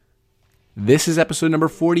This is episode number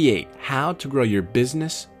 48, How to Grow Your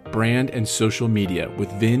Business, Brand, and Social Media with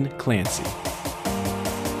Vin Clancy.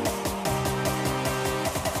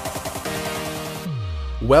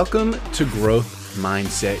 Welcome to Growth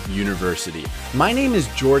Mindset University. My name is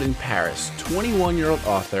Jordan Paris, 21-year-old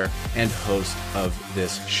author and host of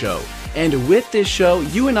this show. And with this show,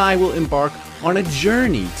 you and I will embark on a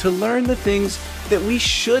journey to learn the things that we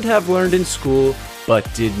should have learned in school but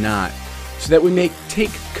did not, so that we may take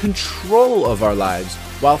control of our lives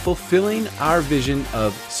while fulfilling our vision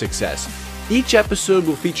of success. Each episode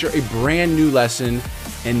will feature a brand new lesson,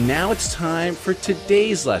 and now it's time for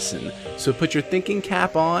today's lesson. So put your thinking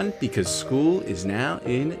cap on because school is now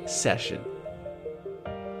in session.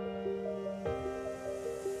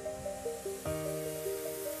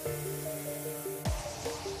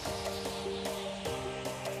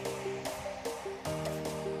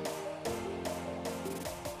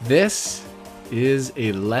 This is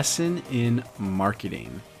a lesson in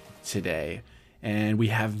marketing today, and we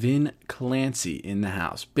have Vin Clancy in the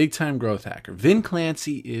house, big time growth hacker. Vin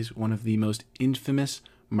Clancy is one of the most infamous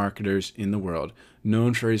marketers in the world,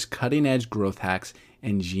 known for his cutting edge growth hacks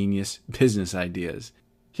and genius business ideas.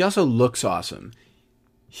 He also looks awesome.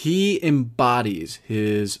 He embodies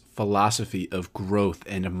his philosophy of growth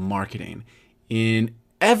and marketing in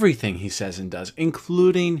everything he says and does,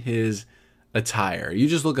 including his attire. You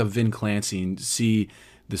just look up Vin Clancy and see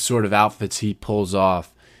the sort of outfits he pulls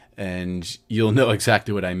off, and you'll know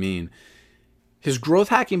exactly what I mean. His growth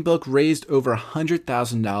hacking book raised over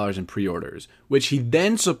 $100,000 in pre-orders, which he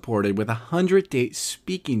then supported with a 100-day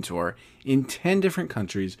speaking tour in 10 different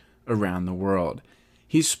countries around the world.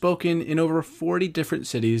 He's spoken in over 40 different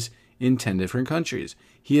cities in 10 different countries.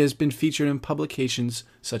 He has been featured in publications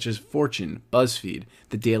such as Fortune, BuzzFeed,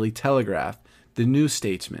 The Daily Telegraph, The New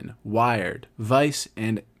Statesman, Wired, Vice,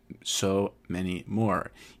 and so many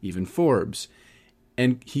more, even Forbes.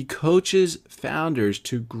 And he coaches founders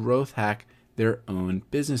to growth hack their own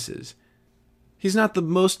businesses. He's not the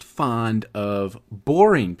most fond of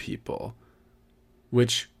boring people,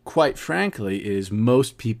 which quite frankly is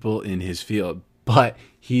most people in his field, but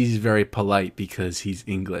he's very polite because he's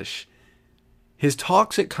English. His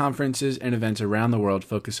talks at conferences and events around the world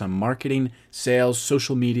focus on marketing, sales,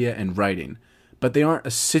 social media, and writing. But they aren't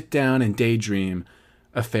a sit-down and daydream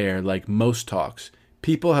affair like most talks.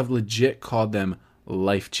 People have legit called them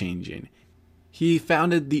life-changing. He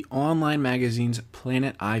founded the online magazines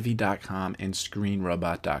PlanetIvy.com and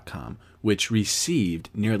ScreenRobot.com, which received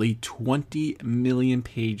nearly 20 million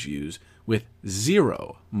page views with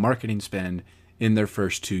zero marketing spend in their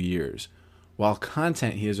first 2 years, while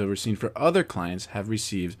content he has overseen for other clients have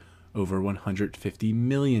received over 150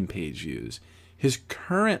 million page views. His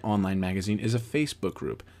current online magazine is a Facebook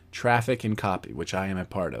group, Traffic and Copy, which I am a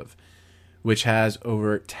part of, which has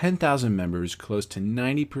over 10,000 members, close to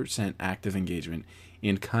 90% active engagement,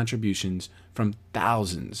 and contributions from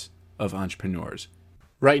thousands of entrepreneurs.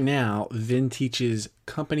 Right now, Vin teaches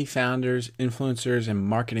company founders, influencers, and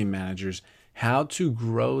marketing managers how to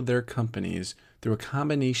grow their companies through a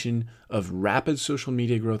combination of rapid social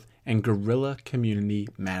media growth and guerrilla community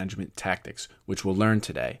management tactics, which we'll learn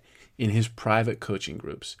today in his private coaching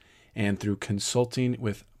groups and through consulting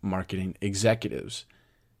with marketing executives.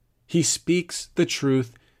 He speaks the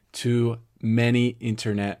truth to many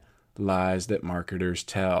internet lies that marketers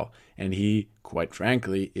tell, and he, quite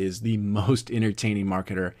frankly, is the most entertaining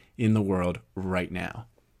marketer in the world right now.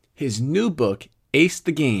 His new book, Ace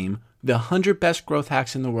the Game, The 100 Best Growth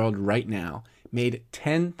Hacks in the World Right Now, made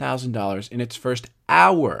 $10,000 in its first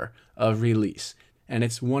hour of release, and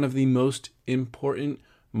it's one of the most important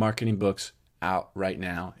marketing books out right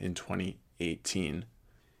now in 2018.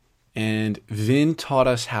 And Vin taught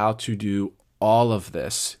us how to do all of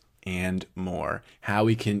this and more, how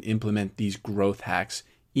we can implement these growth hacks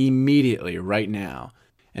immediately right now.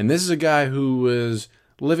 And this is a guy who was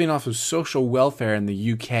living off of social welfare in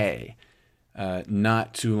the UK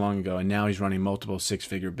not too long ago, and now he's running multiple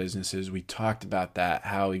six-figure businesses. We talked about that,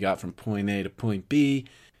 how he got from point A to point B.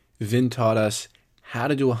 Vin taught us how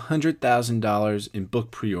to do $100,000 in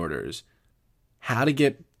book pre-orders, how to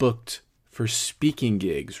get booked for speaking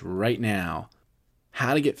gigs right now,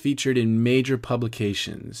 how to get featured in major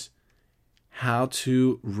publications, how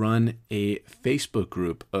to run a Facebook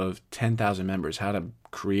group of 10,000 members, how to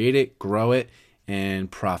create it, grow it, and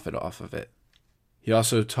profit off of it. He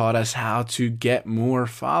also taught us how to get more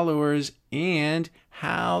followers and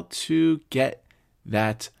how to get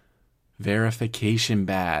that verification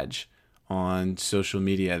badge on social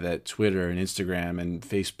media that Twitter and Instagram and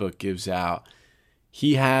Facebook gives out.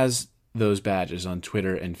 He has those badges on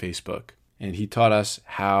Twitter and Facebook, and he taught us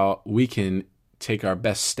how we can take our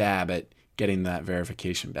best stab at getting that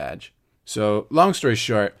verification badge. So long story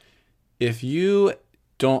short, if you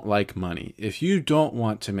don't like money, if you don't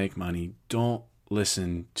want to make money, don't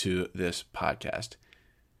listen to this podcast.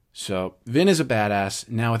 So Vin is a badass.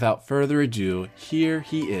 Now, without further ado, here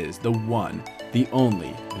he is, the one, the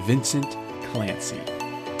only Vincent Clancy.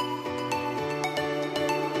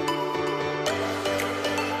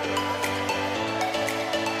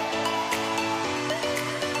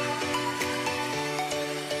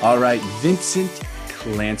 All right, Vincent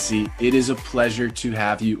Clancy, it is a pleasure to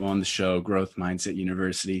have you on the show, Growth Mindset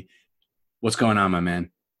University. What's going on, my man?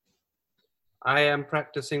 I am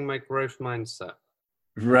practicing my growth mindset.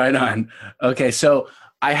 Right on. Okay, so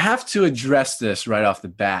I have to address this right off the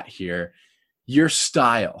bat here. Your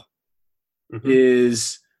style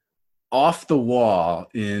is off the wall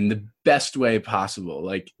in the best way possible,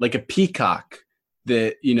 like a peacock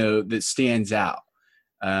that, that stands out.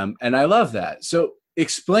 And I love that. So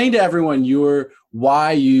explain to everyone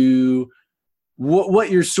what your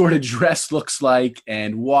sort of dress looks like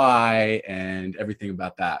and why and everything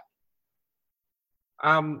about that.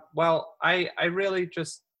 Well, I really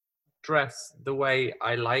just dress the way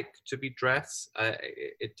I like to be dressed.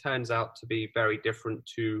 It turns out to be very different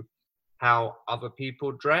to how other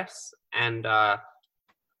people dress. And I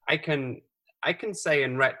can say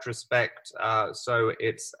in retrospect, so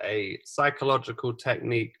it's a psychological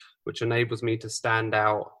technique which enables me to stand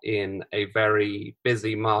out in a very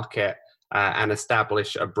busy market and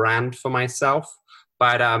establish a brand for myself.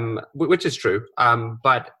 But which is true.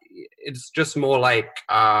 But it's just more like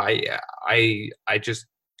I just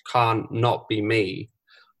can't not be me.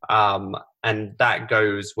 And that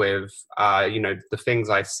goes with the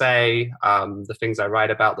things I say, the things I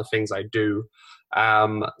write about, the things I do.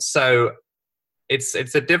 So it's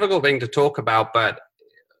a difficult thing to talk about, but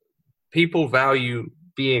people value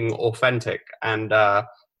being authentic, and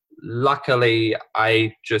luckily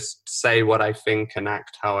I just say what I think and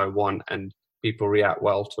act how I want, and people react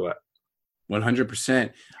well to it.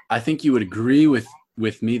 100%. I think you would agree with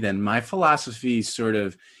me then. My philosophy is sort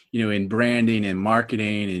of, in branding and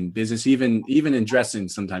marketing and business, even in dressing,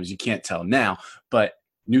 sometimes you can't tell now, but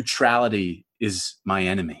neutrality is my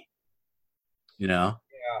enemy, Yeah,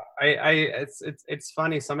 it's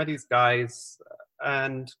funny. Some of these guys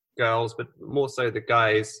and girls, but more so the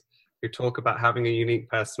guys, who talk about having a unique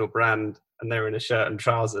personal brand and they're in a shirt and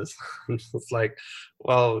trousers. It's like,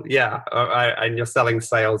 well, yeah, and you're selling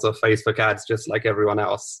sales or Facebook ads just like everyone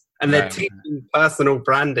else. And they're teaching personal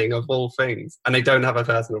branding of all things, and they don't have a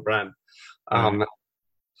personal brand.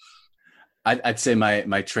 I'd say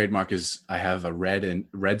my trademark is I have a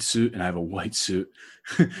red suit and I have a white suit.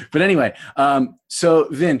 But anyway, so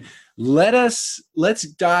Vin, let's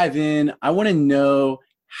dive in. I want to know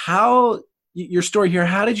how your story here.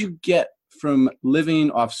 How did you get from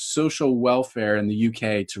living off social welfare in the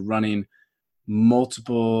UK to running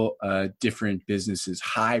multiple different businesses,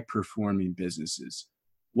 high performing businesses?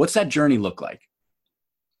 What's that journey look like?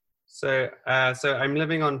 So I'm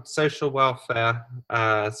living on social welfare.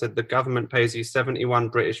 So the government pays you 71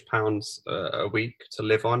 British pounds a week to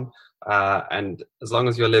live on. And as long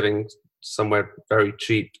as you're living somewhere very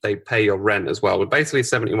cheap, they pay your rent as well. But basically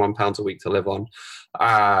 £71 a week to live on,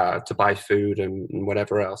 to buy food and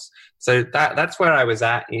whatever else. So that's where I was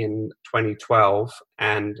at in 2012.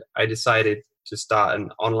 And I decided to start an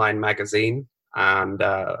online magazine. And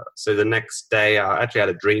so the next day, I actually had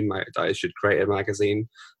a dream that I should create a magazine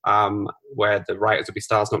where the writers would be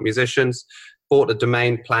stars, not musicians. Bought the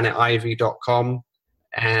domain planetivy.com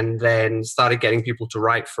and then started getting people to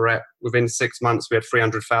write for it. Within 6 months, we had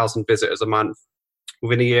 300,000 visitors a month.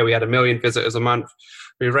 Within a year, we had 1 million visitors a month.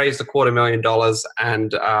 We raised $250,000,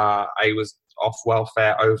 and I was off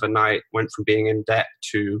welfare overnight, went from being in debt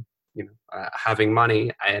to having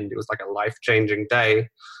money, and it was like a life-changing day.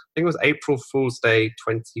 I think it was April Fool's Day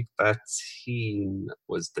 2013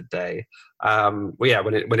 was the day.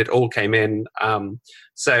 When it all came in.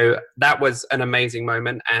 So that was an amazing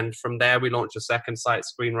moment. And from there, we launched a second site,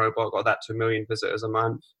 Screen Robot, got that to 1 million visitors a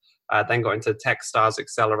month. Then got into Techstars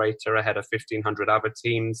Accelerator ahead of 1,500 other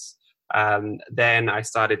teams. Then I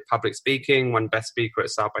started public speaking, won Best Speaker at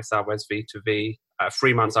South by Southwest V2V.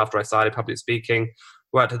 3 months after I started public speaking,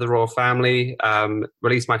 worked at the Royal Family,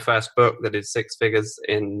 released my first book that did 6 figures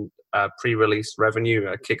in pre-release revenue,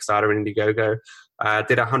 Kickstarter and Indiegogo,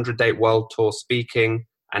 did a 100-day world tour speaking,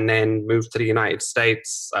 and then moved to the United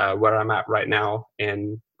States, where I'm at right now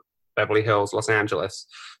in Beverly Hills, Los Angeles.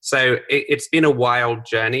 So it's been a wild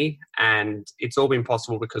journey, and it's all been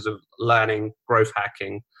possible because of learning growth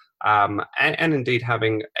hacking, and indeed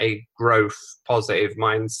having a growth positive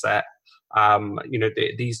mindset.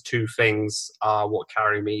 These two things are what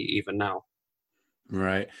carry me even now.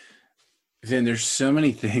 Right. Then there's so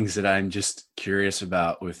many things that I'm just curious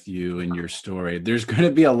about with you and your story. There's going to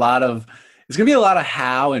be a lot of it's going to be a lot of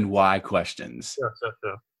how and why questions, Sure, sure,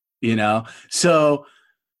 sure. you know? So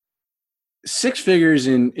six figures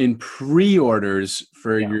in pre-orders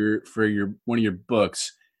Yeah. for your one of your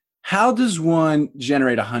books. How does one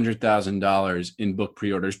generate $100,000 in book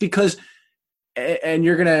pre-orders? Because and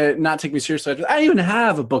you're gonna not take me seriously. I don't even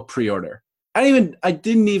have a book pre-order. I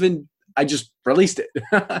just released it.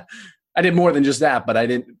 I did more than just that, but I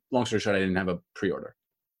didn't. Long story short, I didn't have a pre-order.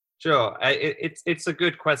 Sure. It's a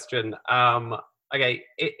good question. Okay,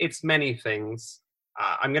 it's many things.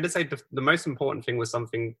 I'm going to say the most important thing was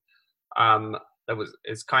something um, that was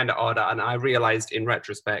is kind of odd, and I realized in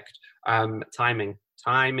retrospect, timing.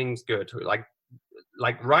 Timing's good.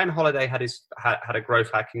 Like Ryan Holiday had a growth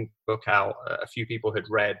hacking book out. A few people had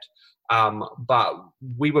read, but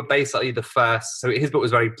we were basically the first. So his book was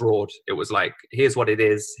very broad. It was like, here's what it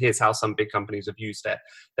is. Here's how some big companies have used it.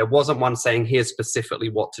 There wasn't one saying here's specifically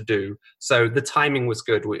what to do. So the timing was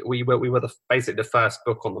good. We were basically the first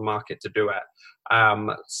book on the market to do it.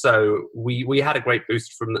 So we had a great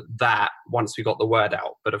boost from that once we got the word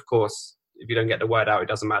out. But of course, if you don't get the word out, it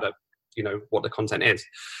doesn't matter, what the content is.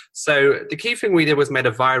 So the key thing we did was made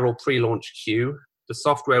a viral pre-launch queue. The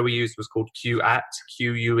software we used was called Queat,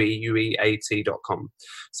 Queueat.com.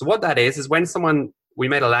 So what that is when we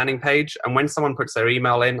made a landing page, and when someone puts their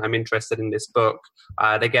email in, I'm interested in this book,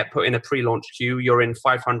 they get put in a pre-launch queue. You're in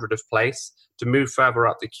 500th place. To move further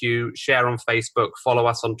up the queue, share on Facebook, follow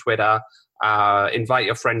us on Twitter, invite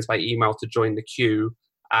your friends by email to join the queue,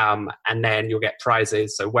 and then you'll get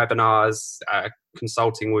prizes. So webinars,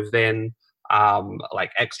 consulting within,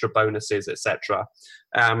 like extra bonuses, etc.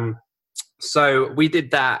 So we did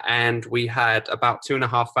that, and we had about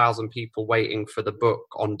 2,500 people waiting for the book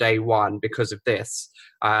on day one because of this.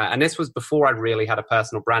 And this was before I'd really had a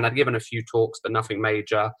personal brand. I'd given a few talks, but nothing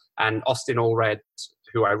major. And Austin Allred,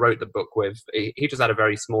 who I wrote the book with, he just had a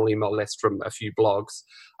very small email list from a few blogs.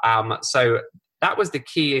 So that was the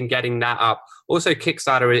key in getting that up. Also,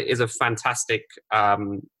 Kickstarter is a fantastic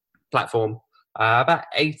platform. About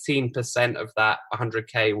 18% of that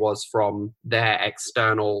 100K was from their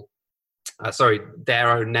their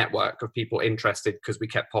own network of people interested, because we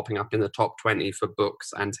kept popping up in the top 20 for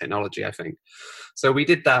books and technology, I think. So we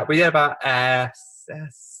did that. We did about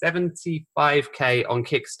 75K on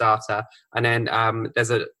Kickstarter. And then there's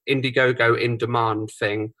an Indiegogo in demand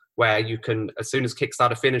thing where you can, as soon as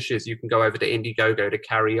Kickstarter finishes, you can go over to Indiegogo to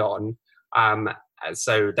carry on.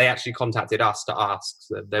 So they actually contacted us to ask.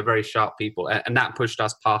 So they're very sharp people, and that pushed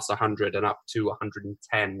us past 100 and up to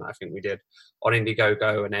 110, I think we did, on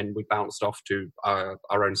Indiegogo, and then we bounced off to our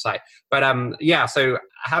own site. But so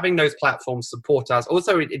having those platforms support us.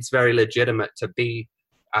 Also, it's very legitimate to be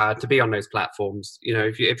on those platforms.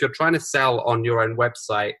 If you're trying to sell on your own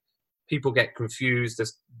website, people get confused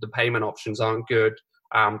as the payment options aren't good.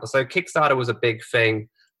 So Kickstarter was a big thing,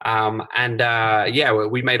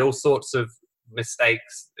 we made all sorts of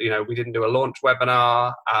mistakes. We didn't do a launch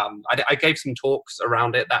webinar. I gave some talks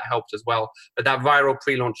around it that helped as well, but that viral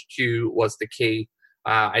pre-launch queue was the key.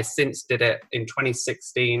 I since did it in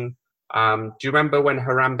 2016. Do you remember when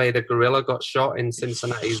Harambe the gorilla got shot in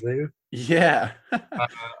Cincinnati Zoo? Yeah.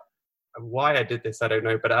 Why I did this, I don't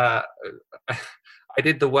know, but I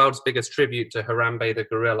did the world's biggest tribute to Harambe the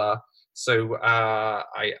gorilla. So I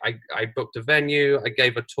booked a venue. I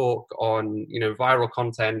gave a talk on viral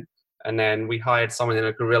content. And then we hired someone in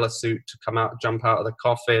a gorilla suit to jump out of the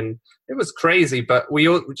coffin. It was crazy, but we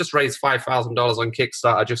just raised $5,000 on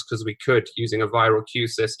Kickstarter just because we could, using a viral queue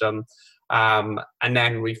system. And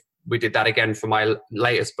then we did that again for my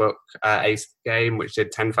latest book, Ace Game, which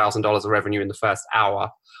did $10,000 of revenue in the first hour.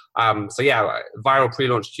 Viral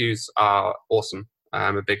pre-launch queues are awesome.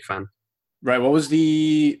 I'm a big fan. Right. What was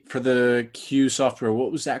for the queue software?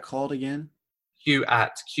 What was that called again? Queat,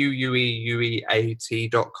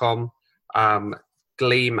 Queueat.com.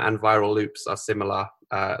 Gleam and Viral Loops are similar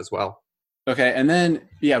as well. Okay, and then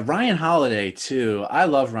Ryan Holiday too. I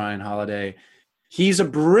love Ryan Holiday. He's a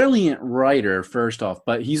brilliant writer, first off,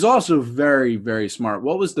 but he's also very, very smart.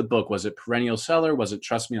 What was the book? Was it Perennial Seller? Was it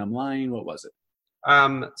Trust Me, I'm Lying? What was it?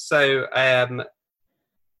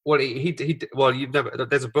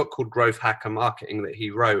 There's a book called Growth Hacker Marketing that he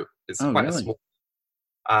wrote. It's quite a small.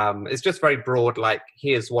 It's just very broad, like,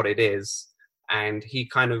 here's what it is. And he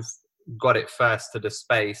kind of got it first to the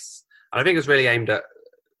space. And I think it's really aimed at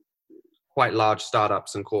quite large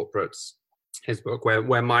startups and corporates, his book,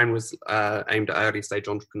 where mine was aimed at early stage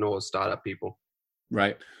entrepreneurs, startup people.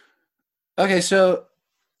 Right. Okay, so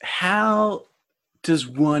how does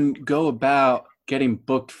one go about getting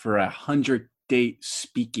booked for $100,000 8-date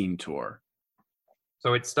speaking tour?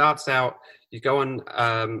 So it starts out, you go on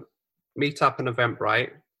Meetup and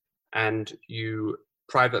Eventbrite, and you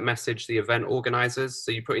private message the event organizers.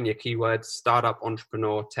 So you put in your keywords, startup,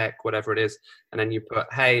 entrepreneur, tech, whatever it is. And then you put,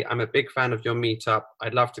 hey, I'm a big fan of your meetup.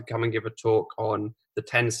 I'd love to come and give a talk on the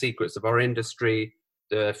 10 secrets of our industry,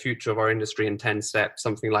 the future of our industry in 10 steps,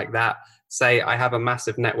 something like that. Say, I have a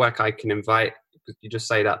massive network I can invite. You just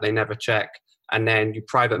say that, they never check. And then you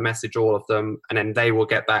private message all of them, and then they will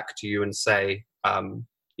get back to you and say,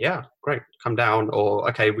 yeah, great, come down, or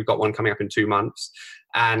okay, we've got one coming up in 2 months,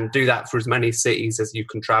 and do that for as many cities as you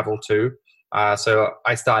can travel to. So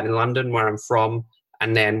I started in London, where I'm from,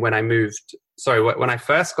 and then when I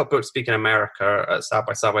first got booked to speak in America at South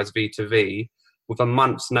by Southwest V2V, with a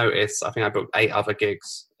month's notice, I think I booked 8 other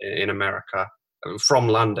gigs in America from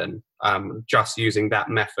London, just using that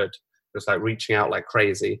method, just like reaching out like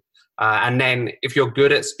crazy. And then if you're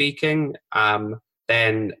good at speaking,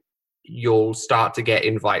 then you'll start to get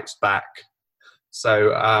invites back. So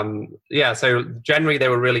so generally they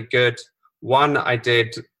were really good. One,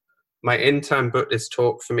 my intern booked this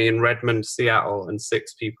talk for me in Redmond, Seattle, and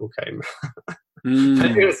 6 people came.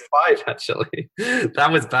 Maybe it was 5 actually. That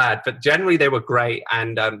was bad, but generally they were great.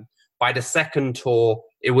 And by the second tour,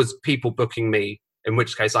 it was people booking me, in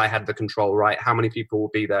which case I had the control, right? How many people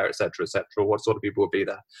will be there, et cetera, what sort of people will be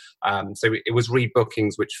there. So it was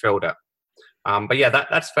rebookings which filled up. But yeah,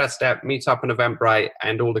 that's first step. Meet up and Eventbrite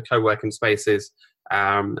and all the co-working spaces.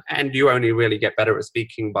 And you only really get better at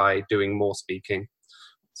speaking by doing more speaking.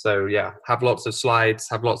 So yeah, have lots of slides,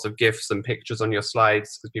 have lots of GIFs and pictures on your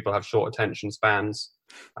slides, because people have short attention spans.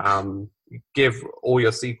 Give all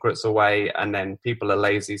your secrets away, and then people are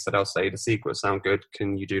lazy, so they'll say, the secrets sound good,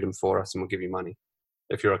 can you do them for us, and we'll give you money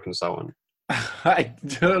if you're a consultant.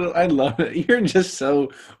 I love it. You're just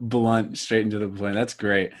so blunt, straight into the point. That's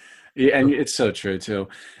great. Yeah, and it's so true too.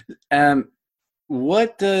 How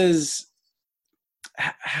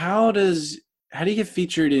do you get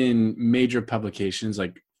featured in major publications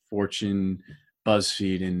like Fortune,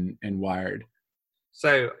 BuzzFeed, and Wired?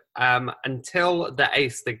 So until the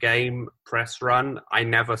Ace the Game press run, I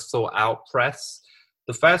never sought out press.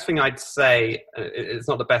 The first thing I'd say, it's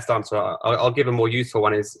not the best answer, I'll give a more useful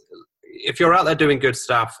one, is if you're out there doing good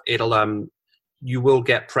stuff, you will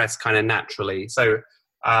get press kind of naturally. So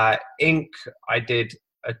Inc., I did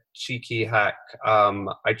a cheeky hack.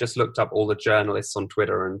 I just looked up all the journalists on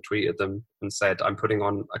Twitter and tweeted them and said, I'm putting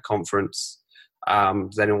on a conference.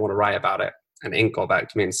 Does anyone want to write about it? And Inc. got back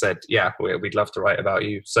to me and said, yeah, we'd love to write about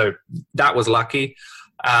you. So that was lucky.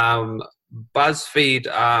 BuzzFeed,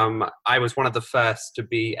 I was one of the first to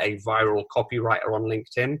be a viral copywriter on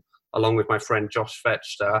LinkedIn, along with my friend Josh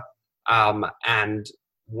Fetchter. And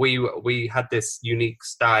we had this unique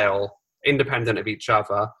style, independent of each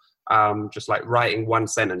other, just like writing one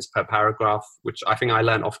sentence per paragraph, which I think I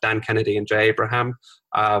learned off Dan Kennedy and Jay Abraham,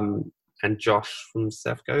 and Josh from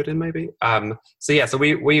Seth Godin, maybe. So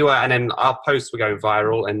we were, and then our posts were going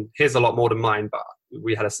viral, and his a lot more than mine, but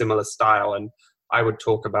we had a similar style, and I would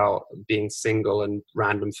talk about being single and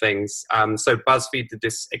random things. So BuzzFeed did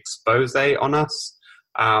this expose on us.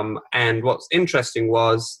 And what's interesting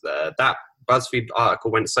was that BuzzFeed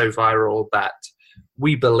article went so viral that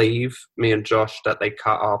we believe, me and Josh, that they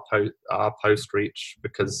cut our post reach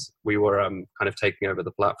because we were kind of taking over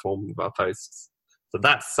the platform with our posts. So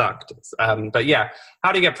that sucked. But yeah,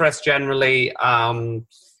 how do you get press generally?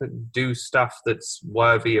 Do stuff that's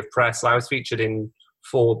worthy of press. I was featured in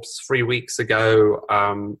Forbes 3 weeks ago.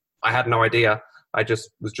 I had no idea. I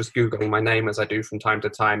was just Googling my name, as I do from time to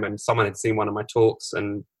time, and someone had seen one of my talks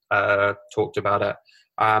and talked about it.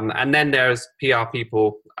 And then there's PR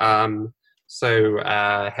people. So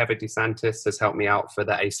Heather DeSantis has helped me out for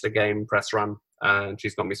the Ace the Game press run, and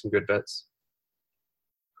she's got me some good bits.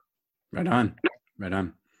 Right on.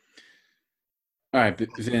 All right, but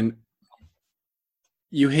then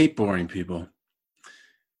you hate boring people.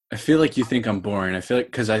 I feel like you think I'm boring. I feel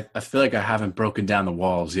like I haven't broken down the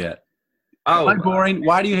walls yet. Oh, am I boring?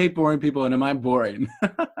 Why do you hate boring people? And am I boring?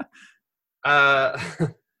 No,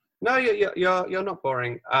 you're not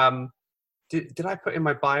boring. Did I put in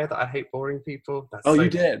my bio that I hate boring people? You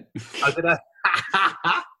did. Oh, did I?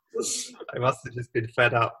 I must have just been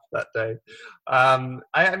fed up that day.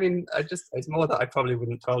 I mean, it's more that I probably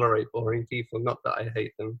wouldn't tolerate boring people, not that I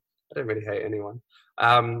hate them. I don't really hate anyone.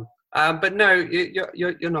 But no,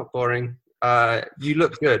 you're not boring. You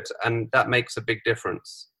look good, and that makes a big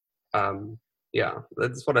difference. Yeah,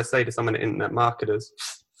 that's what I say to someone, internet marketers.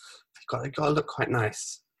 They got to look quite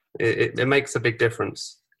nice. It makes a big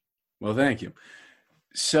difference. Well, thank you.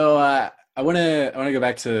 So I want to go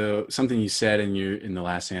back to something you said in the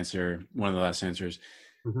last answer, one of the last answers,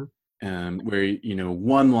 Hmm. where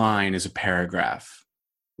one line is a paragraph.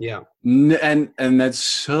 Yeah. And that's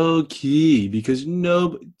so key because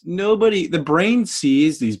nobody, the brain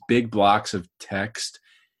sees these big blocks of text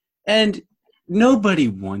and nobody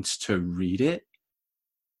wants to read it,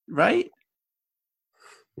 right?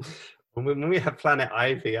 When we had Planet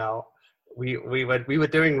Ivy out, we were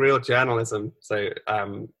doing real journalism. So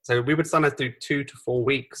we would sometimes do 2 to 4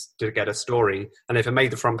 weeks to get a story, and if it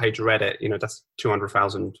made the front page of Reddit, that's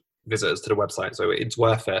 200,000 visitors to the website, so it's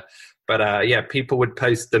worth it. But yeah, people would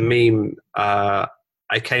post the meme. I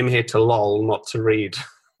came here to lol, not to read.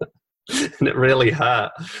 And it really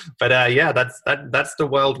hurt. But yeah, that's the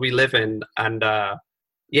world we live in, and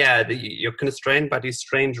yeah, you're constrained by these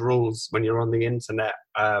strange rules when you're on the internet.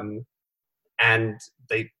 And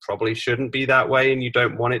they probably shouldn't be that way, and you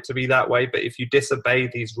don't want it to be that way. But if you disobey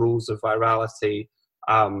these rules of virality,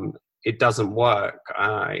 it doesn't work.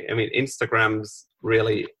 I mean, Instagram's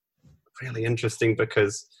really, really interesting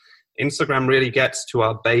because Instagram really gets to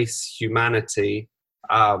our base humanity.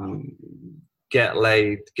 Get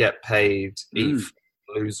laid, get paid, eat,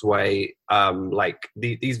 lose weight, like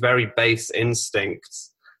these very base instincts.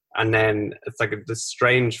 And then it's like this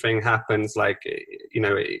strange thing happens, like,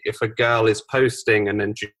 if a girl is posting and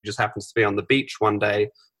then she just happens to be on the beach one day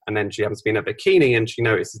and then she happens to be in a bikini and she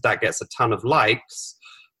notices that gets a ton of likes,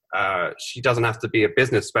 she doesn't have to be a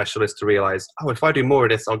business specialist to realize, oh, if I do more of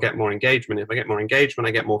this, I'll get more engagement. If I get more engagement,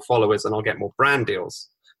 I get more followers and I'll get more brand deals.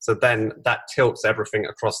 So then that tilts everything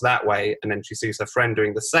across that way. And then she sees her friend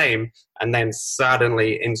doing the same. And then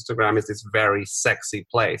suddenly Instagram is this very sexy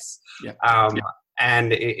place. Yeah.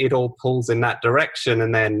 And it all pulls in that direction.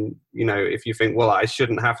 And then, if you think, well, I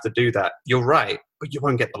shouldn't have to do that, you're right, but you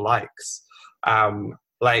won't get the likes.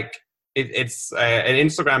 Like it's and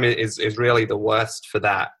Instagram is really the worst for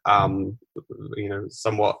that,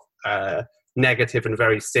 somewhat negative and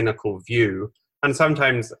very cynical view. And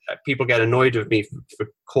sometimes people get annoyed with me for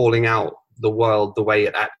calling out the world the way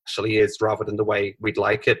it actually is rather than the way we'd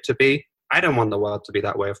like it to be. I don't want the world to be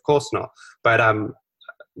that way, of course not. But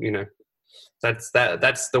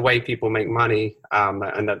that's the way people make money,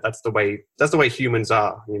 and that's the way humans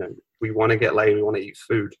are. We want to get laid, we want to eat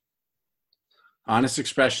food. Honest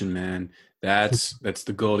expression, man. That's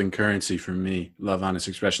the golden currency for me. Love honest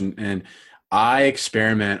expression. And I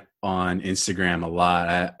experiment on Instagram a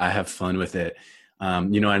lot. I have fun with it.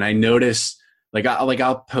 And I notice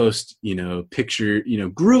I'll post,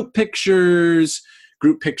 group pictures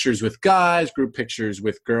with guys, group pictures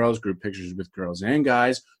with girls and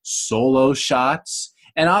guys, solo shots.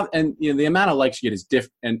 And the amount of likes you get is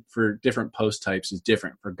different, and for different post types is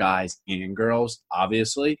different for guys and girls,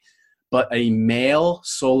 obviously. But a male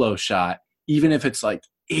solo shot, even if it's like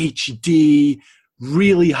HD,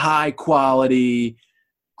 really high quality,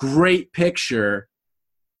 great picture,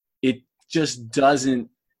 it just doesn't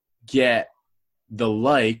get the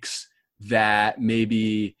likes that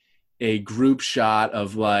maybe a group shot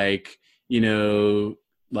of like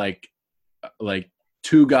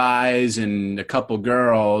two guys and a couple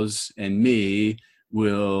girls and me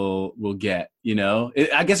will get.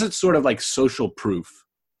 I guess it's sort of like social proof.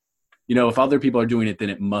 If other people are doing it, then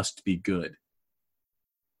it must be good.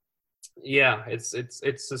 Yeah, it's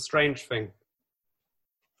a strange thing.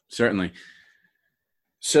 Certainly.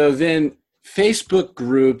 So then Facebook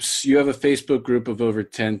groups, you have a Facebook group of over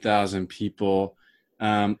 10,000 people.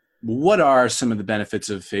 What are some of the benefits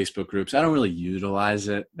of Facebook groups? I don't really utilize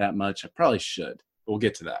it that much. I probably should. We'll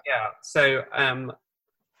get to that. Yeah. So I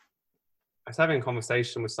was having a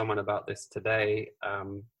conversation with someone about this today,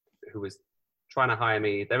 who was trying to hire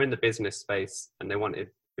me. They're in the business space and they wanted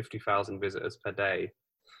 50,000 visitors per day.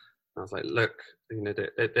 I was like, look,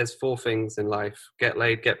 there's 4 things in life: get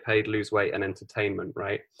laid, get paid, lose weight, and entertainment,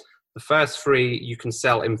 right? The first 3 you can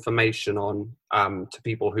sell information on, to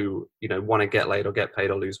people who, want to get laid or get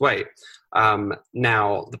paid or lose weight.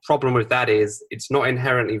 Now, the problem with that is it's not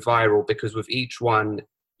inherently viral because with each one,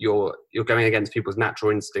 you're going against people's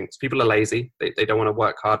natural instincts. People are lazy. They don't want to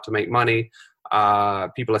work hard to make money.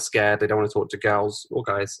 People are scared. They don't want to talk to girls or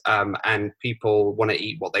guys. And people want to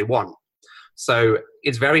eat what they want. So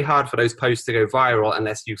it's very hard for those posts to go viral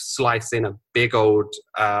unless you slice in a big old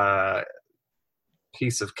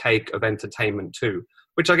piece of cake of entertainment too,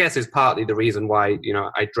 which I guess is partly the reason why,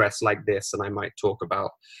 I dress like this and I might talk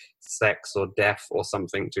about sex or death or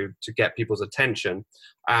something to get people's attention.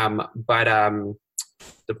 But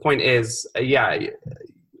the point is, yeah.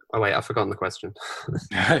 Oh wait, I've forgotten the question.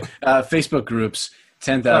 Facebook groups,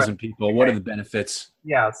 10,000 people. What are the benefits?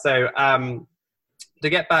 Yeah. So, to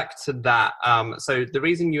get back to that, so the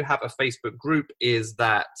reason you have a Facebook group is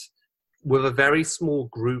that with a very small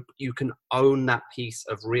group, you can own that piece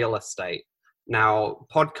of real estate. Now,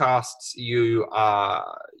 podcasts,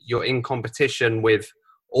 you're in competition with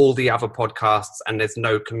all the other podcasts, and there's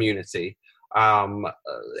no community.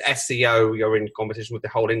 SEO, you're in competition with the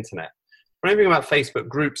whole internet. One thing about Facebook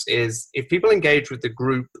groups is if people engage with the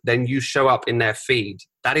group, then you show up in their feed.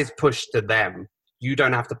 That is pushed to them. You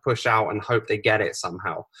don't have to push out and hope they get it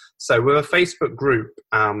somehow. So with a Facebook group,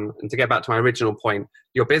 and to get back to my original point,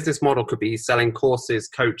 your business model could be selling courses,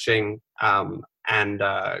 coaching, and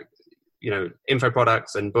info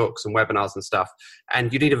products and books and webinars and stuff.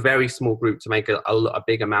 And you need a very small group to make a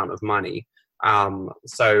big amount of money.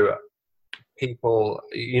 So people,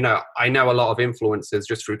 I know a lot of influencers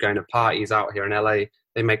just through going to parties out here in LA,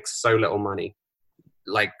 they make so little money.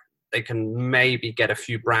 Like, they can maybe get a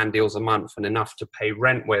few brand deals a month and enough to pay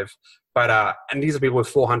rent with. But, and these are people with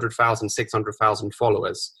 400,000, 600,000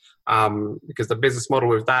 followers. Because the business model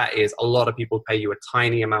with that is a lot of people pay you a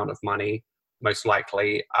tiny amount of money, most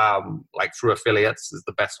likely, like through affiliates is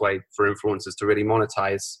the best way for influencers to really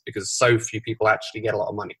monetize, because so few people actually get a lot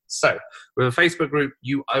of money. So with a Facebook group,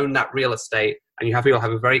 you own that real estate, and you have people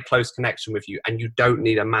have a very close connection with you, and you don't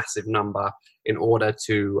need a massive number in order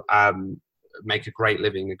to make a great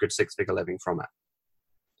living, a good six-figure living from it.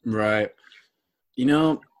 Right.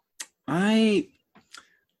 I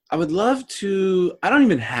would love to, I don't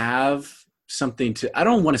even have something I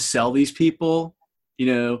don't want to sell these people,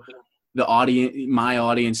 the audience, my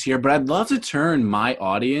audience here, but I'd love to turn my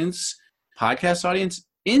audience, podcast audience,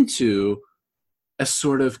 into a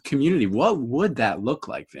sort of community. What would that look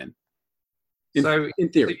like then? In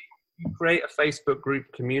theory, you create a Facebook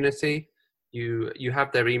group community. You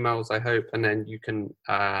have their emails, I hope, and then you can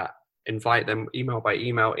invite them email by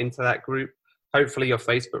email into that group. Hopefully you're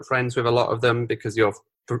Facebook friends with a lot of them, because your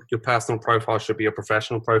personal profile should be your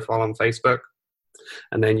professional profile on Facebook.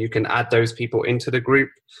 And then you can add those people into the group.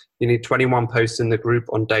 You need 21 posts in the group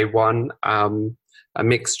on day one. A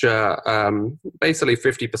mixture, basically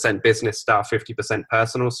 50% business stuff, 50%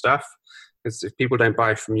 personal stuff. Because if people don't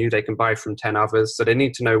buy from you, they can buy from 10 others. So they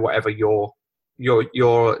need to know whatever your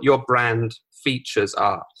brand features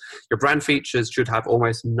are. Your brand features should have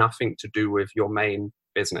almost nothing to do with your main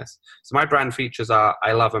business. So my brand features are: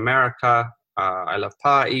 I love America, I love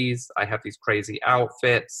parties, I have these crazy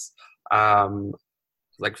outfits,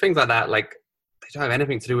 like things like that. Like, they don't have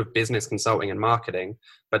anything to do with business consulting and marketing,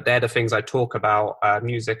 but they're the things I talk about.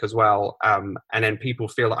 Music as well, and then people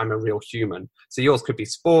feel that I'm a real human. So yours could be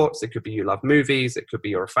sports, it could be you love movies, it could be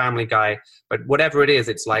you're a family guy, but whatever it is,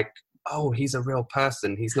 it's like, oh, he's a real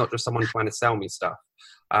person. He's not just someone trying to sell me stuff.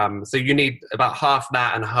 So you need about half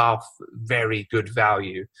that and half very good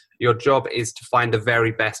value. Your job is to find the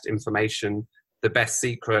very best information, the best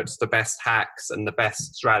secrets, the best hacks, and the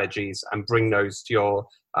best strategies, and bring those to your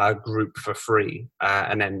group for free.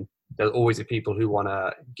 And then there'll always be people who want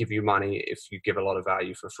to give you money if you give a lot of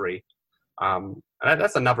value for free. And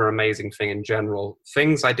that's another amazing thing in general.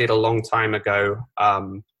 Things I did a long time ago,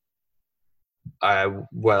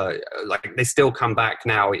 were like, they still come back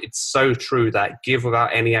now. It's so true that give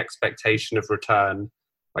without any expectation of return.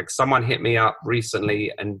 Like, someone hit me up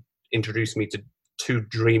recently and introduced me to 2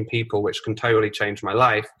 dream people, which can totally change my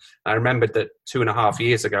life. I remembered that 2.5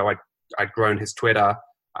 years ago, I'd grown his Twitter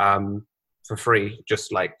for free,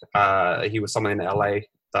 just like he was someone in LA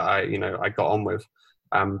that I got on with.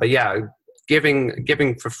 But yeah,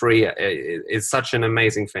 giving for free is such an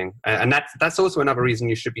amazing thing, and that's also another reason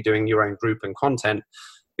you should be doing your own group and content,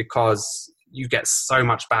 because you get so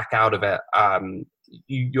much back out of it.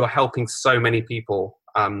 You're helping so many people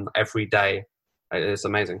every day. It's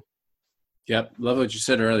amazing. Yep. Love what you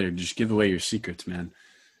said earlier. Just give away your secrets, man.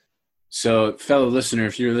 So, fellow listener,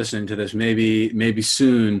 if you're listening to this, maybe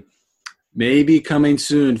soon, maybe coming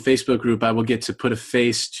soon, Facebook group, I will get to put a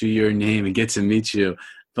face to your name and get to meet you.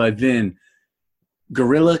 But then,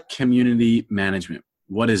 Guerrilla Community Management,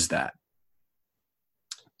 what is that?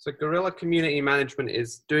 So Guerrilla Community Management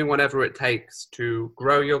is doing whatever it takes to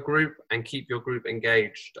grow your group and keep your group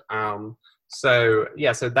engaged. So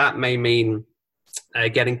that may mean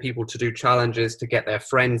getting people to do challenges to get their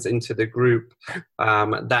friends into the group.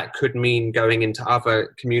 That could mean going into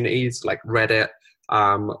other communities like Reddit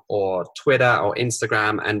or Twitter or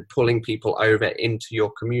Instagram and pulling people over into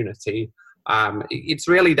your community. It's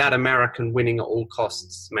really that American winning at all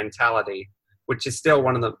costs mentality, which is still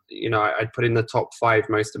one of the, I'd put in the top 5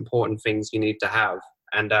 most important things you need to have.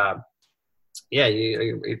 And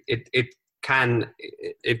it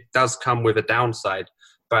does come with a downside,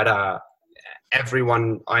 but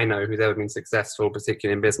everyone I know who's ever been successful,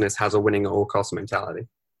 particularly in business, has a winning at all cost mentality.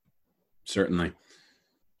 Certainly.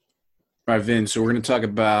 All right, Vin, so we're going to talk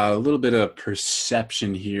about a little bit of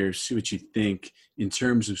perception here, see what you think in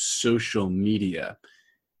terms of social media.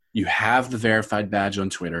 You have the verified badge on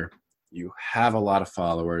Twitter. You have a lot of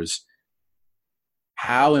followers.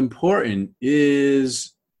 How important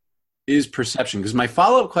is perception? Because my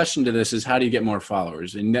follow-up question to this is, how do you get more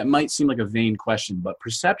followers? And that might seem like a vain question, but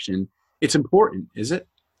perception, it's important, is it?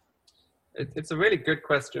 It's a really good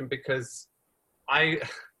question, because I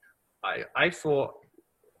thought,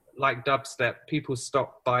 like dubstep, people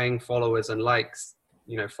stopped buying followers and likes,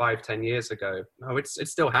 5-10 years ago. No, it's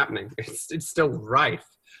still happening. It's still rife,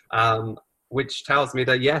 which tells me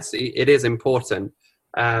that yes, it is important.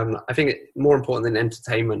 I think it's more important than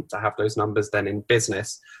entertainment to have those numbers than in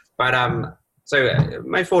business. But so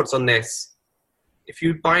my thoughts on this: if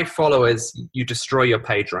you buy followers, you destroy your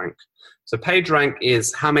page rank. So page rank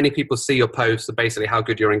is how many people see your posts, and basically how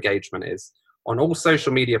good your engagement is. On all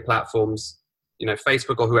social media platforms,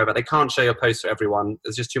 Facebook or whoever, they can't show your post to everyone.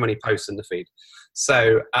 There's just too many posts in the feed.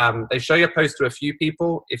 So they show your post to a few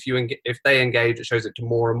people. If they engage, it shows it to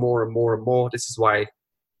more and more and more and more. This is why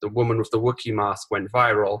the woman with the Wookiee mask went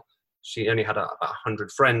viral. She only had about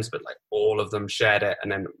 100 friends, but like all of them shared it,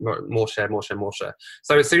 and then more share.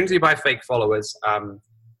 So as soon as you buy fake followers,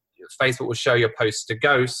 Facebook will show your posts to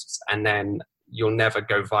ghosts, and then you'll never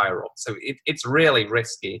go viral. So it's really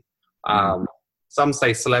risky. Some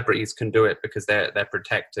say celebrities can do it because they're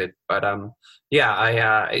protected, but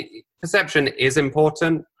perception is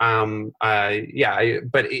important. But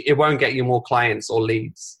it won't get you more clients or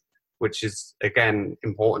leads, which is again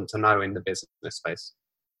important to know in the business space.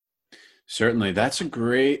 Certainly, that's a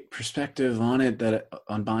great perspective on it,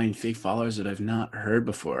 on buying fake followers that I've not heard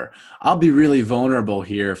before. I'll be really vulnerable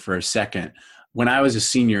here for a second. When I was a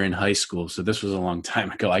senior in high school, so this was a long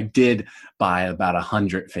time ago, I did buy about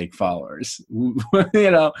 100 fake followers.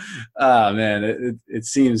 Oh man, it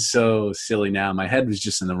seems so silly now. My head was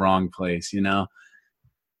just in the wrong place, But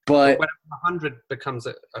when 100 becomes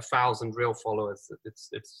 1,000 real followers, it's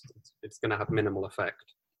going to have minimal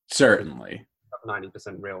effect. Certainly, 90%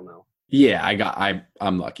 real now. Yeah,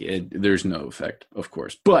 I'm lucky. There's no effect, of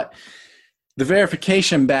course. But the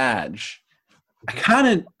verification badge, I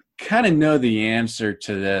kind of know the answer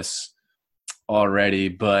to this already,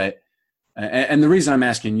 but and the reason I'm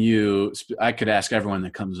asking you, I could ask everyone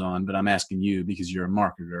that comes on, but I'm asking you because you're a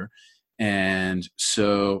marketer. And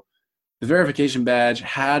so the verification badge,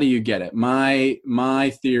 how do you get it? My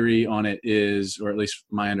theory on it is, or at least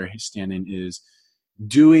my understanding is,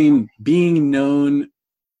 being known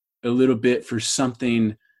a little bit for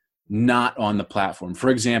something not on the platform.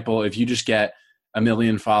 For example, if you just get 1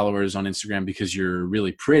 million followers on Instagram because you're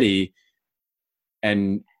really pretty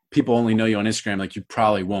and people only know you on Instagram, like, you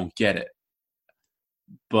probably won't get it.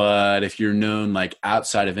 But if you're known like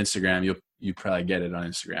outside of Instagram, you probably get it on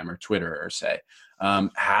Instagram or Twitter or say.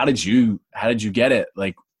 How did you get it?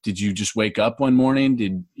 Like, did you just wake up one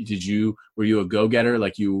morning? Were you a go-getter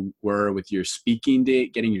like you were with your speaking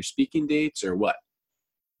date, getting your speaking dates, or what?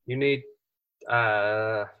 You need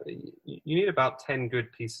about 10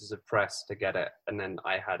 good pieces of press to get it, and then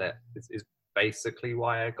I had it. Is basically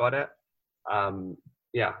why I got it.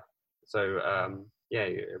 It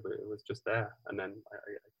was just there, and then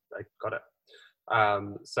I got it.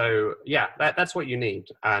 That's what you need.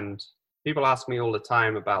 And people ask me all the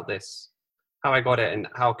time about this, how I got it and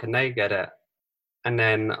how can they get it. And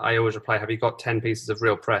then I always reply, have you got 10 pieces of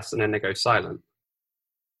real press? And then they go silent.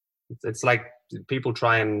 It's like people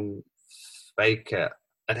try and fake it.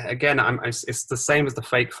 And again, it's the same as the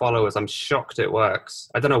fake followers. I'm shocked it works.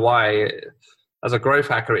 I don't know why. As a growth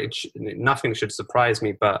hacker, nothing should surprise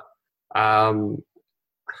me. But how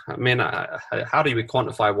do we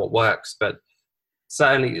quantify what works? But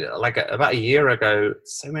certainly, like about a year ago,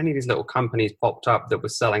 so many of these little companies popped up that were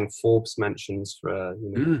selling Forbes mentions for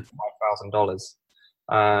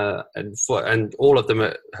 $5,000. And all of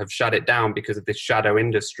them have shut it down because of this shadow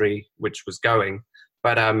industry which was going,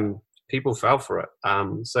 but people fell for it.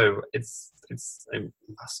 So it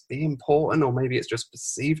must be important, or maybe it's just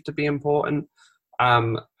perceived to be important.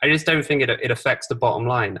 I just don't think it affects the bottom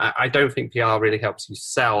line. I don't think PR really helps you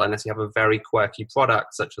sell unless you have a very quirky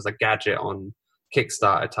product, such as a gadget on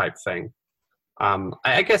Kickstarter type thing.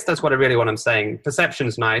 I guess that's what I'm saying.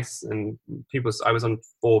 Perception's nice, and I was on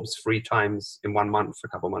Forbes 3 times in 1 month a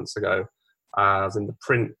couple months ago. I was in the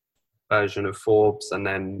print version of Forbes, and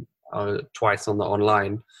then twice on the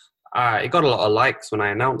online. It got a lot of likes when I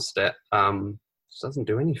announced it. It doesn't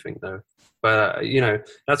do anything though. But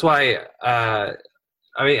that's why. For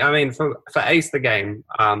Ace the Game,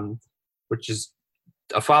 which is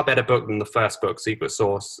a far better book than the first book, Secret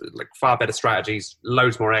Sauce, like far better strategies,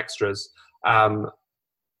 loads more extras.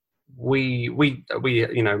 We,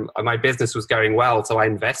 my business was going well, so I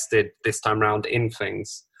invested this time around in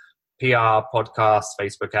things, PR, podcasts,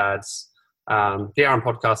 Facebook ads. PR and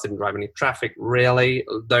podcasts didn't drive any traffic really,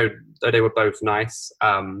 though they were both nice,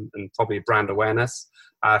 and probably brand awareness.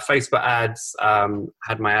 Facebook ads,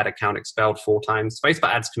 had my ad account expelled 4 times. Facebook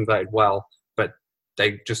ads converted well, but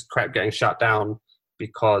they just kept getting shut down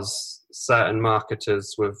because certain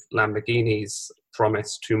marketers with Lamborghinis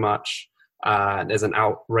promised too much. There's an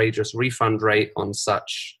outrageous refund rate on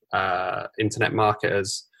such internet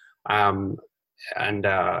marketers. I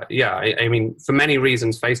mean, for many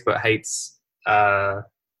reasons, Facebook hates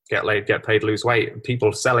get laid, get paid, lose weight.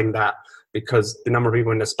 People selling that because the number of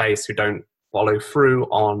people in the space who don't follow through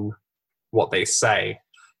on what they say,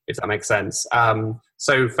 if that makes sense.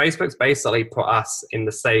 So Facebook's basically put us in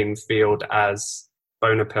the same field as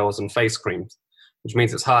boner pills and face creams, which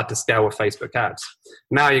means it's hard to scale with Facebook ads.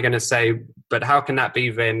 Now you're going to say, but how can that be,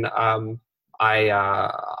 Vin?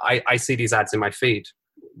 I see these ads in my feed.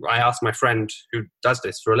 I asked my friend who does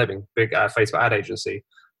this for a living, big Facebook ad agency.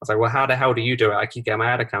 I was like, well, how the hell do you do it? I keep getting my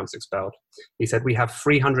ad accounts expelled. He said, we have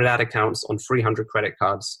 300 ad accounts on 300 credit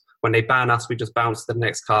cards. When they ban us, we just bounce to the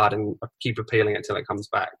next card and keep appealing it till it comes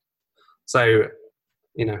back. So,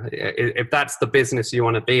 if that's the business you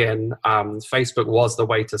want to be in, Facebook was the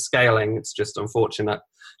way to scaling. It's just unfortunate.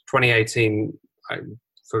 2018,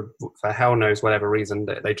 for hell knows whatever reason,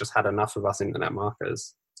 they just had enough of us internet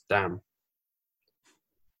marketers. Damn.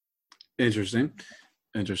 Interesting.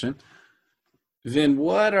 Then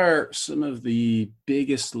what are some of the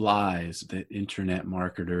biggest lies that internet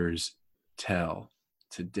marketers tell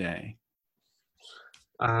today?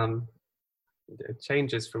 It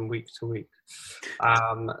changes from week to week.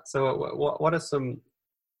 So what are some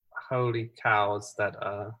holy cows that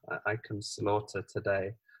I can slaughter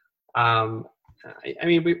today? I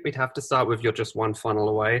mean, we'd have to start with "You're just one funnel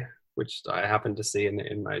away," which I happened to see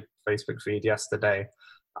in my Facebook feed yesterday.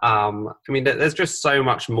 I mean, there's just so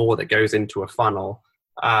much more that goes into a funnel.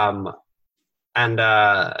 And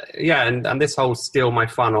this whole steal my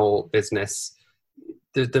funnel business,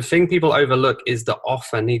 the thing people overlook is the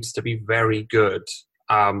offer needs to be very good.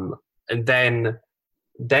 And then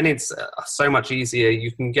it's so much easier.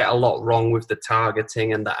 You can get a lot wrong with the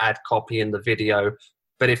targeting and the ad copy and the video.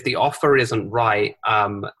 But if the offer isn't right,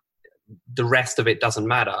 the rest of it doesn't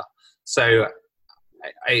matter. So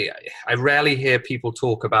I rarely hear people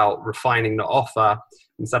talk about refining the offer.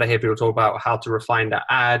 Instead, I hear people talk about how to refine the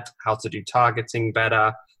ad, how to do targeting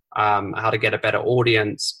better, how to get a better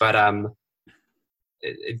audience. But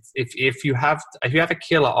if you have a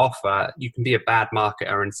killer offer, you can be a bad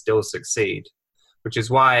marketer and still succeed. Which is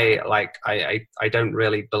why, like, I don't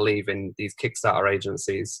really believe in these Kickstarter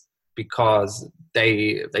agencies, because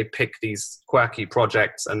they pick these quirky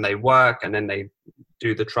projects and they work, and then they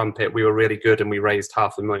do the trumpet. We were really good and we raised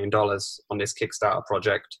 $500,000 on this Kickstarter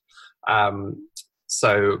project.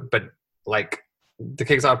 But like, the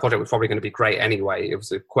Kickstarter project was probably going to be great anyway. It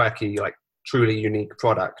was a quirky, like, truly unique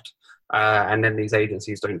product. And then these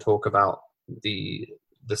agencies don't talk about the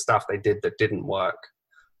stuff they did that didn't work.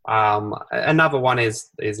 Another one is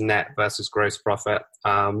net versus gross profit.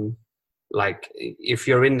 Like, if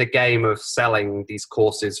you're in the game of selling these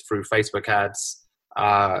courses through Facebook ads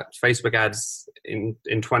in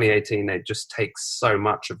 2018, they just take so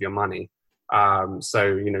much of your money.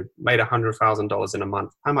 So, made $100,000 in a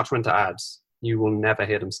month. How much went to ads? You will never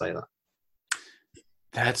hear them say that.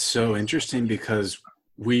 That's so interesting, because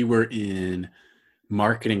we were in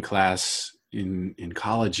marketing class in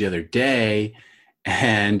college the other day,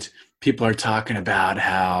 and people are talking about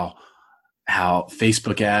how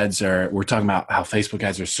Facebook ads we're talking about how Facebook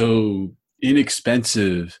ads are so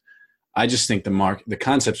inexpensive. I just think the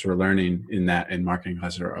concepts we're learning in marketing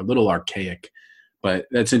class are a little archaic, but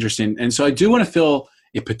that's interesting. And so I do want to fill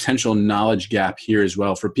a potential knowledge gap here as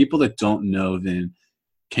well. For people that don't know, then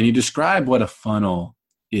can you describe what a funnel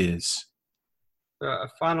is? A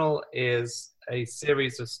funnel is a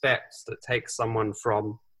series of steps that take someone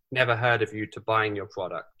from never heard of you to buying your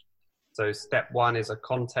product. So step 1 is a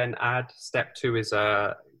content ad. Step 2 is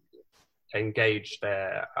engage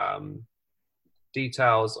their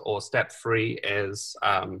details, or step 3 is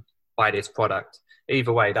buy this product.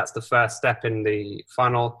 Either way, that's the first step in the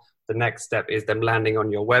funnel. The next step is them landing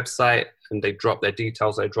on your website, and they drop their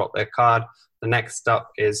details, they drop their card. The next step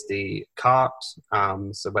is the cart,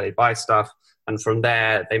 so where they buy stuff. And from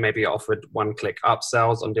there, they may be offered one-click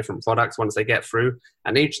upsells on different products once they get through.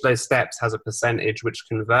 And each of those steps has a percentage which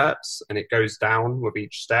converts, and it goes down with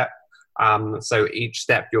each step. So each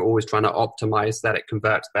step you're always trying to optimize that it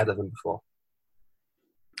converts better than before.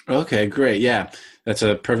 Okay, great. Yeah, that's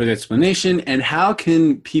a perfect explanation. And how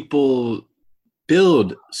can people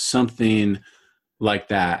build something like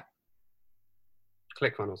that?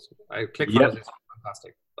 ClickFunnels. Yep, ClickFunnels is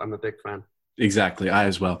fantastic. I'm a big fan. exactly. I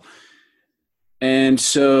as well. And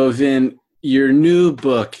so then your new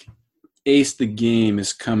book, Ace the Game,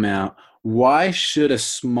 has come out. Why should a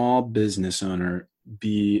small business owner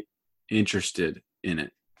be interested in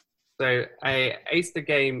it? So, Ace the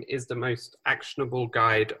Game is the most actionable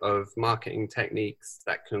guide of marketing techniques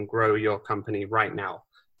that can grow your company right now.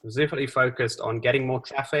 Specifically focused on getting more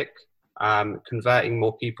traffic, converting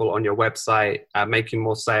more people on your website, making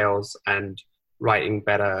more sales, and writing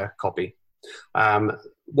better copy.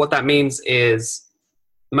 What that means is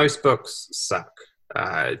most books suck.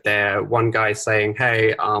 They're one guy saying,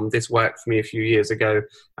 hey, this worked for me a few years ago,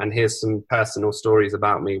 and here's some personal stories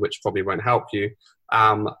about me, which probably won't help you.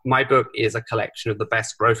 My book is a collection of the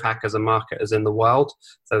best growth hackers and marketers in the world.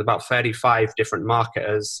 So there's about 35 different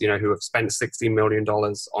marketers, who have spent $60 million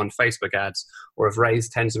on Facebook ads, or have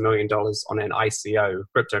raised tens of millions of dollars on an ICO,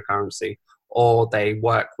 cryptocurrency, or they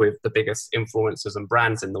work with the biggest influencers and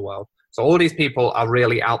brands in the world. So all these people are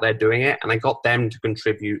really out there doing it, and I got them to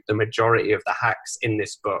contribute the majority of the hacks in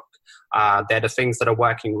this book. They're the things that are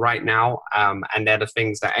working right now, and they're the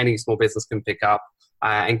things that any small business can pick up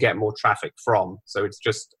and get more traffic from. So it's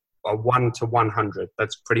just a 1 to 100.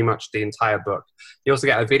 That's pretty much the entire book. You also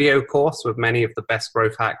get a video course with many of the best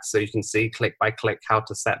growth hacks, so you can see click by click how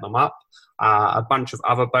to set them up. A bunch of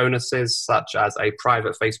other bonuses, such as a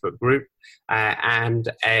private Facebook group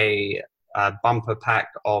and a bumper pack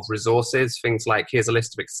of resources, things like here's a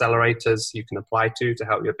list of accelerators you can apply to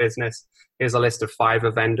help your business. Here's a list of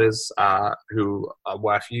Fiverr vendors who are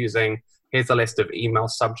worth using. Here's a list of email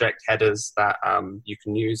subject headers that you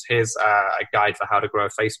can use. Here's a guide for how to grow a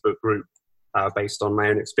Facebook group based on my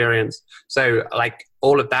own experience. So like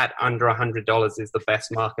all of that under $100 is the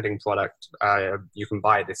best marketing product you can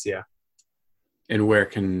buy this year. And where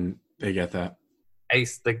can they get that?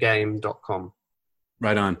 acethegame.com.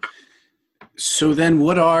 Right on. So then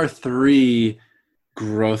what are 3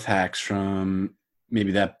 growth hacks from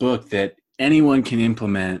maybe that book that anyone can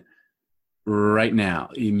implement right now,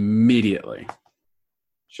 immediately?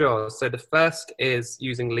 Sure. So the first is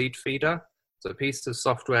using Lead Feeder. It's a piece of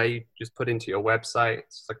software you just put into your website.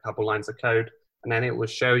 It's a couple lines of code, and then it will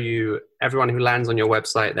show you everyone who lands on your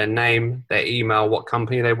website, their name, their email, what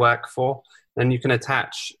company they work for. Then you can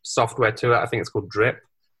attach software to it. I think it's called Drip.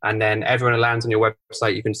 And then everyone who lands on your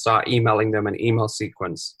website, you can start emailing them an email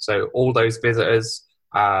sequence. So all those visitors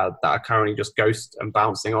that are currently just ghost and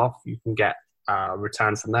bouncing off, you can get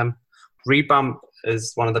return from them. Rebump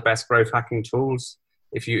is one of the best growth hacking tools.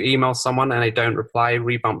 If you email someone and they don't reply,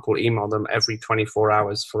 Rebump will email them every 24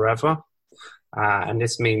 hours forever. And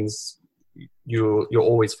this means you're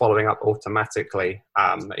always following up automatically.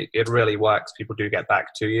 It really works. People do get back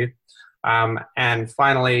to you. And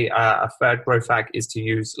finally, a third growth hack is to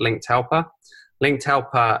use Linked Helper. Linked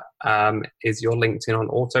Helper is your LinkedIn on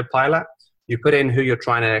autopilot. You put in who you're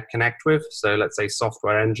trying to connect with. So let's say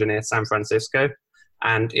software engineer, San Francisco,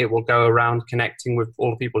 and it will go around connecting with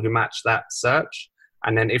all the people who match that search.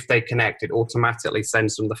 And then if they connect, it automatically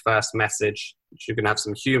sends them the first message, which you can have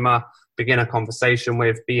some humor, begin a conversation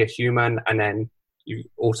with, be a human, and then you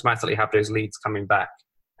automatically have those leads coming back.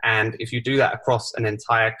 And if you do that across an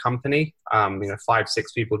entire company, 5,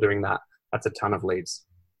 6 people doing that, that's a ton of leads.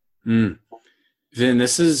 Vin,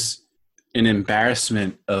 this is an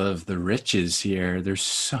embarrassment of the riches here. There's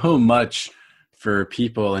so much for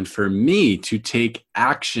people and for me to take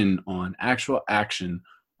actual action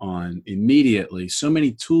on immediately. So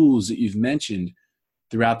many tools that you've mentioned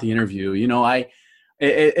throughout the interview.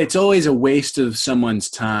 It's always a waste of someone's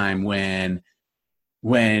time when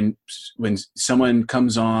someone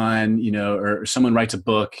comes on, or someone writes a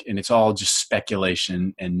book and it's all just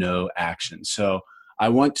speculation and no action. So I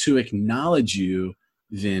want to acknowledge you,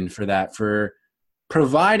 Vin, for that, for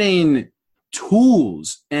providing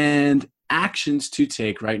tools and actions to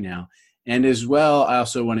take right now. And as well, I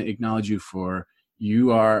also want to acknowledge you for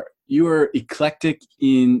you are eclectic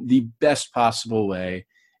in the best possible way,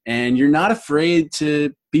 and you're not afraid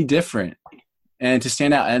to be different and to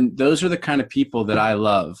stand out. And those are the kind of people that I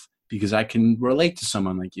love because I can relate to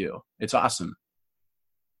someone like you. It's awesome.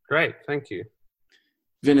 Great. Thank you.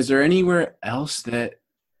 Vin, is there anywhere else that,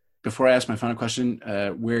 before I ask my final question,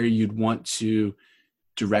 where you'd want to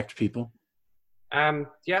direct people?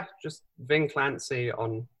 Just Vin Clancy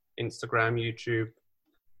on Instagram, YouTube.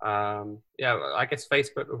 I guess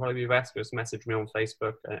Facebook would probably be best. Just message me on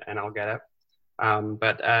Facebook and I'll get it.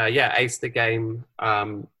 But ace the game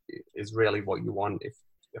is really what you want if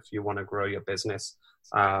you want to grow your business.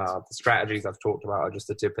 The strategies I've talked about are just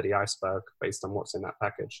the tip of the iceberg based on what's in that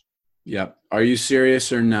package. Yep. Are you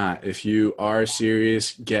serious or not? If you are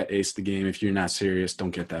serious, get Ace the Game. If you're not serious, don't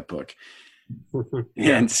get that book.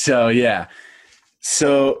 Yeah. And so, yeah.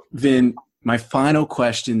 So, Vin, my final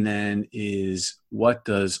question then is, what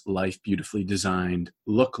does Life Beautifully Designed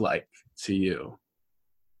look like to you?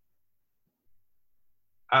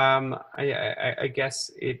 I guess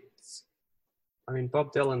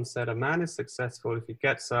Bob Dylan said, a man is successful if he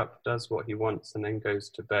gets up, does what he wants, and then goes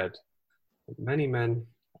to bed. Many men,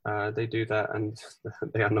 they do that, and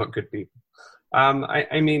they are not good people.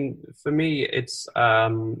 For me, it's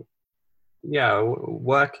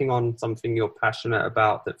working on something you're passionate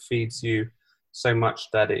about that feeds you so much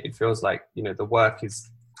that it feels like, the work is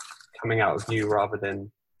coming out of you rather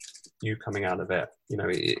than you coming out of it.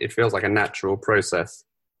 It feels like a natural process.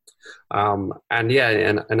 And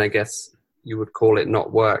I guess you would call it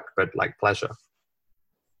not work, but like pleasure.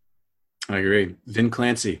 I agree. Vin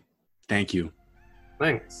Clancy, thank you.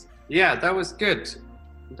 Thanks. Yeah, that was good.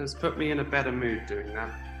 It has put me in a better mood doing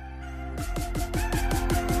that.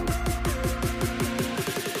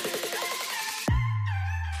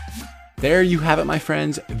 There you have it, my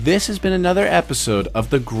friends. This has been another episode of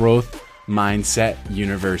the Growth Mindset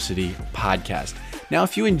University podcast. Now,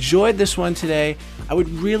 if you enjoyed this one today, I would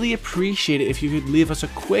really appreciate it if you could leave us a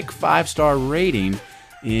quick 5-star rating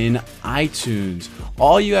in iTunes.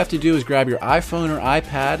 All you have to do is grab your iPhone or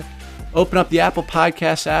iPad, open up the Apple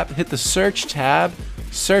Podcasts app, hit the search tab,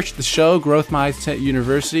 search the show, Growth Mindset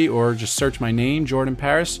University, or just search my name, Jordan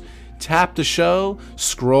Paris. Tap the show,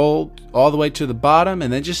 scroll all the way to the bottom,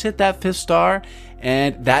 and then just hit that 5th star,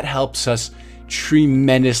 and that helps us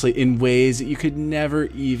tremendously in ways that you could never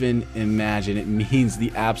even imagine. It means the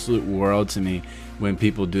absolute world to me when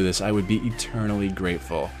people do this. I would be eternally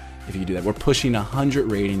grateful if you do that. We're pushing 100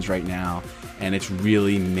 ratings right now, and it's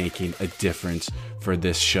really making a difference for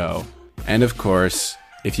this show. And of course,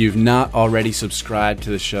 if you've not already subscribed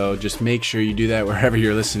to the show, just make sure you do that wherever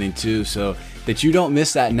you're listening to so that you don't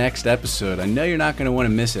miss that next episode. I know you're not going to want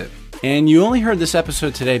to miss it. And you only heard this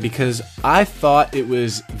episode today because I thought it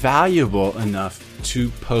was valuable enough to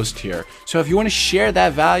post here. So if you want to share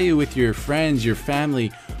that value with your friends, your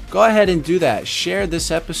family, go ahead and do that. Share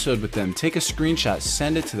this episode with them. Take a screenshot,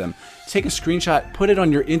 send it to them. Take a screenshot, put it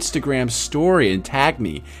on your Instagram story and tag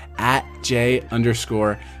me at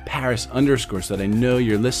J_Paris_ so that I know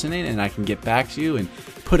you're listening and I can get back to you and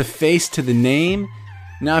put a face to the name.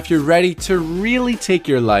 Now, if you're ready to really take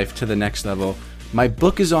your life to the next level, my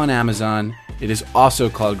book is on Amazon. It is also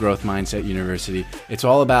called Growth Mindset University. It's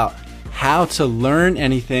all about how to learn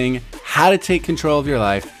anything, how to take control of your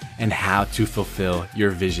life, and how to fulfill your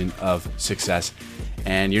vision of success.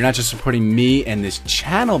 And you're not just supporting me and this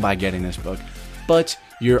channel by getting this book, but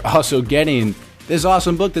you're also getting this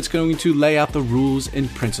awesome book that's going to lay out the rules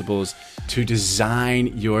and principles to design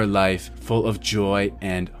your life full of joy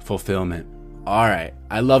and fulfillment. All right.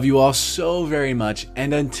 I love you all so very much.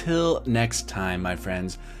 And until next time, my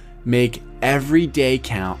friends, make every day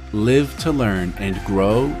count, live to learn, and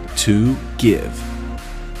grow to give.